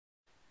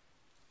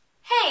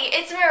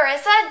it's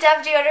Maryssa,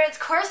 Deodorant's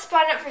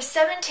correspondent for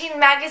 17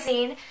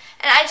 magazine, and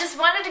I just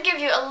wanted to give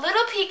you a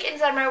little peek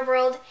inside my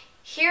world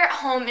here at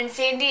home in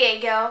San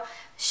Diego,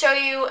 show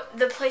you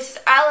the places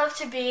I love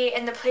to be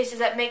and the places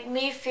that make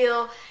me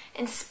feel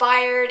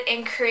inspired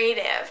and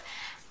creative.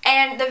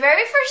 And the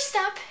very first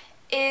step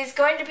is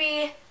going to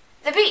be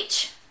the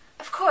beach.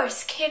 Of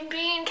course, can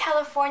be in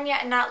California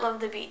and not love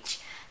the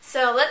beach.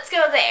 So let's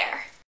go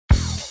there.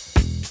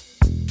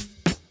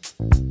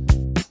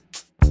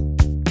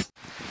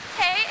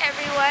 Hey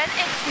everyone,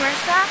 it's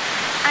Maryssa.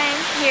 I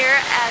am here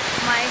at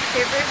my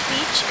favorite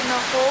beach in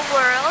the whole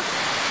world,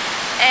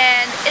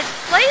 and it's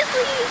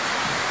slightly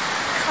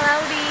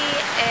cloudy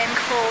and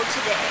cold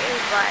today,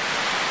 but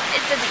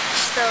it's a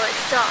beach, so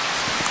it's still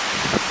awesome.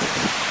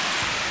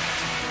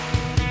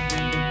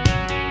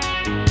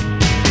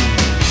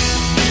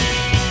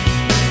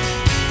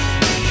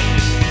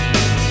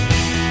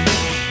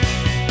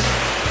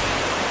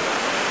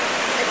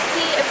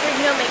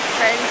 You'll make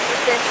friends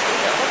with this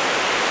wheel.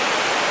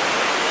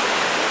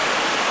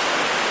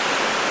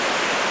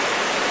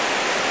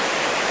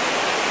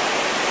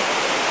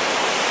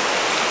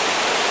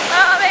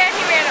 Oh man,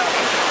 he ran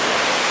away.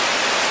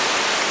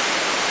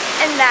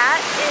 And that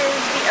is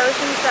the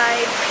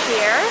Oceanside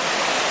Pier.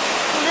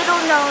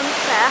 Little known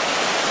fact,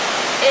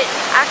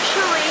 it's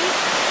actually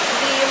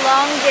the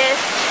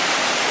longest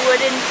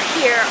wooden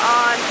pier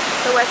on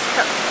the West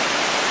Coast.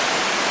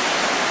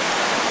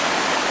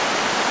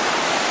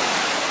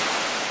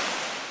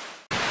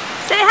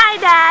 Say hi,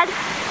 Dad.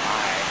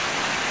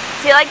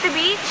 Hi. Do you like the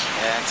beach?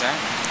 Yeah, it's alright.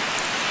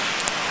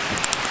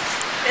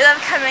 We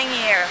love coming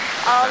here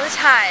all the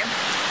time.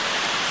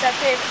 It's our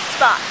favorite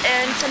spot,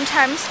 and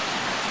sometimes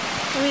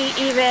we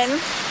even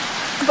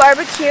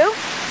barbecue.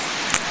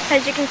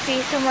 As you can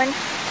see, someone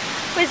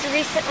was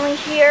recently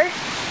here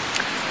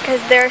because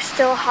there are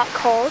still hot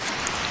coals.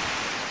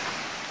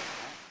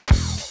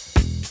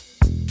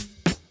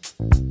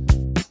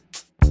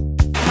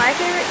 My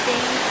favorite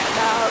thing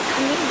about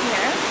coming here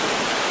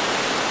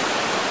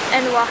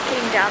and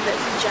walking down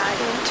this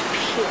giant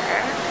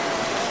pier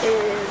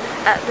is,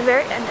 at the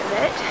very end of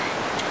it,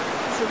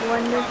 is a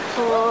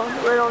wonderful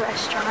little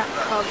restaurant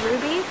called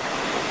Ruby's.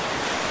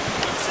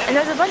 And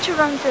there's a bunch of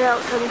them throughout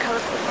Southern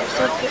California,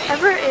 so if you're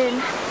ever in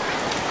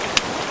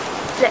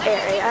the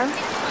area,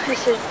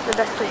 this is the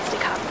best place to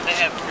come. They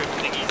have fruit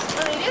thingies.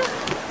 Oh, they do?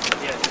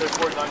 Yeah, they're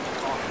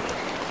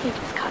 $4 He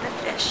just caught a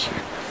fish.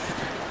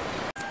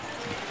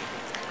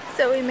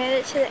 So we made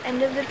it to the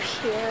end of the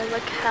pier.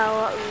 Look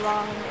how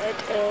long it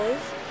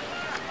is.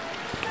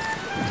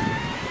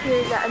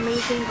 Here's that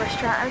amazing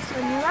restaurant I was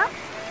telling you about.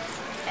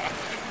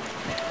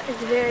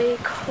 It's very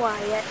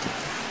quiet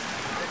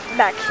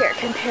back here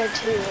compared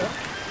to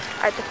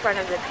at the front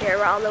of the pier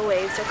where all the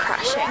waves are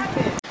crashing.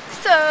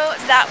 So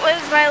that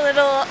was my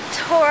little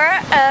tour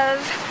of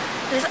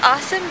this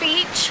awesome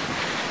beach.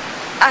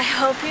 I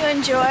hope you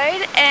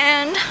enjoyed,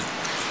 and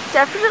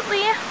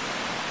definitely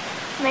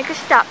make a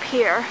stop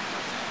here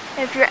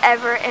if you're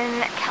ever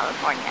in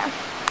California.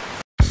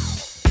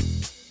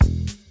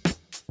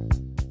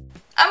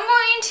 I'm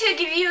going to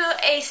give you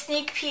a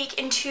sneak peek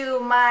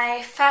into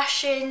my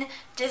fashion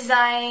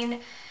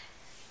design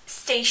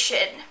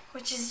station,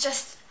 which is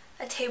just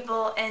a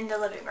table in the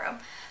living room.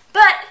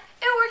 But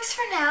it works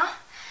for now.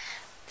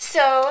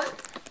 So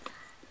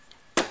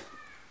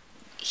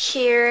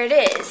here it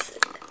is.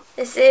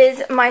 This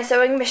is my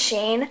sewing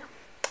machine.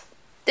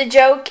 The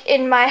joke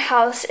in my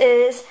house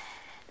is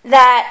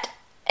that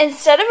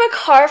instead of a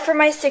car for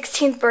my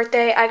 16th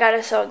birthday, I got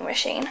a sewing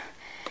machine.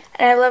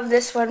 And I love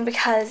this one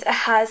because it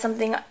has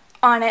something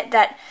on it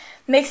that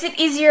makes it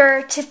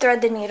easier to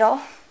thread the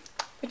needle,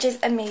 which is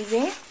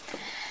amazing.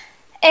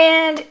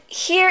 And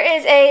here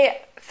is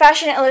a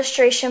fashion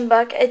illustration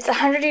book. It's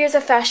 100 Years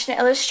of Fashion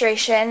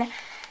Illustration,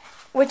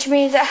 which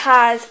means it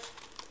has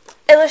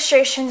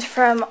illustrations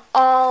from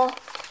all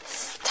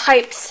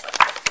types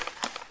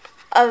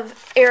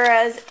of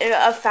eras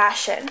of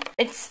fashion.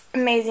 It's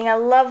amazing. I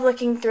love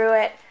looking through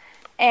it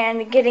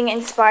and getting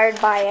inspired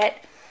by it.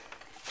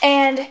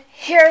 And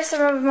here are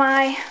some of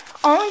my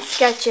own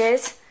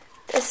sketches.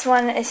 This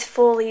one is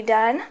fully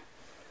done.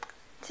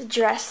 It's a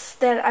dress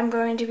that I'm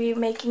going to be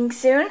making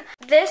soon.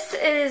 This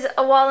is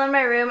a wall in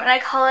my room, and I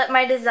call it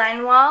my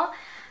design wall.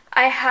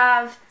 I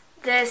have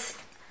this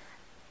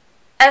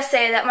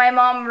essay that my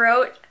mom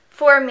wrote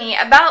for me,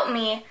 about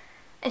me,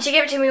 and she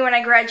gave it to me when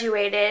I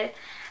graduated.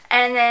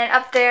 And then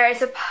up there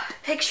is a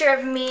picture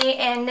of me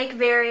and Nick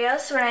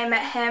Varios when I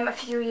met him a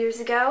few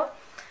years ago.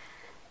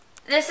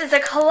 This is a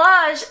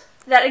collage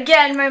that,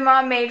 again, my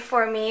mom made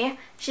for me.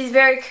 She's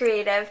very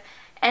creative,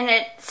 and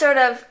it sort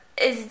of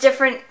is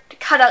different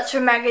cutouts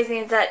from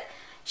magazines that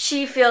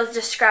she feels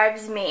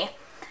describes me.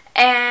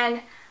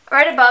 And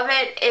right above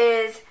it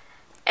is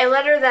a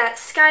letter that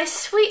Sky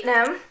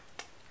Sweetnam,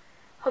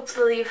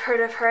 hopefully you've heard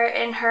of her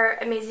and her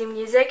amazing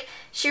music,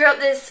 she wrote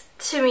this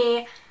to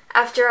me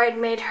after I'd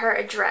made her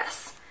a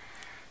dress.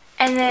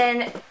 And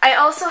then I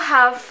also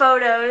have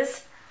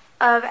photos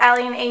of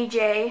Allie and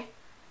AJ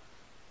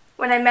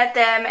when I met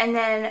them, and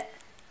then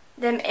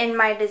them in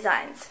my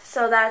designs.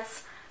 So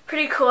that's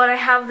pretty cool, and I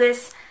have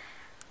this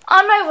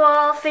on my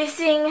wall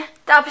facing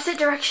the opposite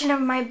direction of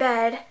my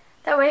bed.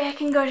 That way I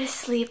can go to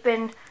sleep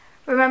and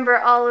remember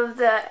all of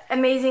the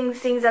amazing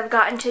things I've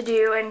gotten to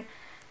do and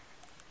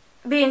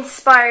be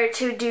inspired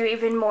to do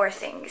even more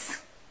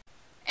things.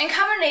 In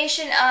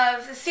combination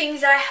of the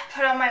things that I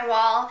put on my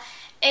wall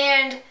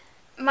and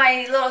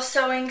my little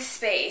sewing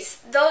space,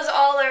 those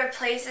all are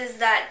places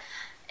that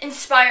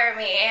inspire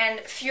me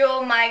and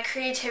fuel my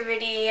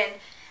creativity and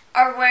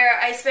are where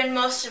I spend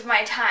most of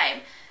my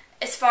time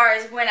as far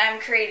as when I'm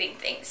creating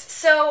things.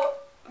 So,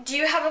 do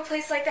you have a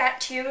place like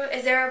that too?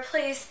 Is there a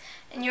place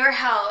in your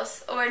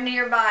house or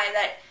nearby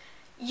that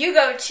you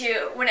go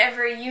to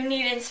whenever you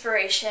need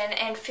inspiration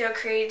and feel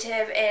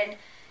creative and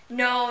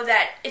know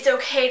that it's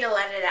okay to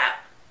let it out?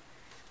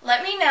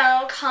 Let me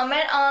know,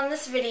 comment on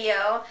this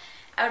video.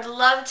 I would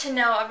love to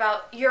know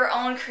about your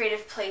own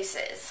creative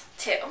places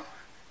too.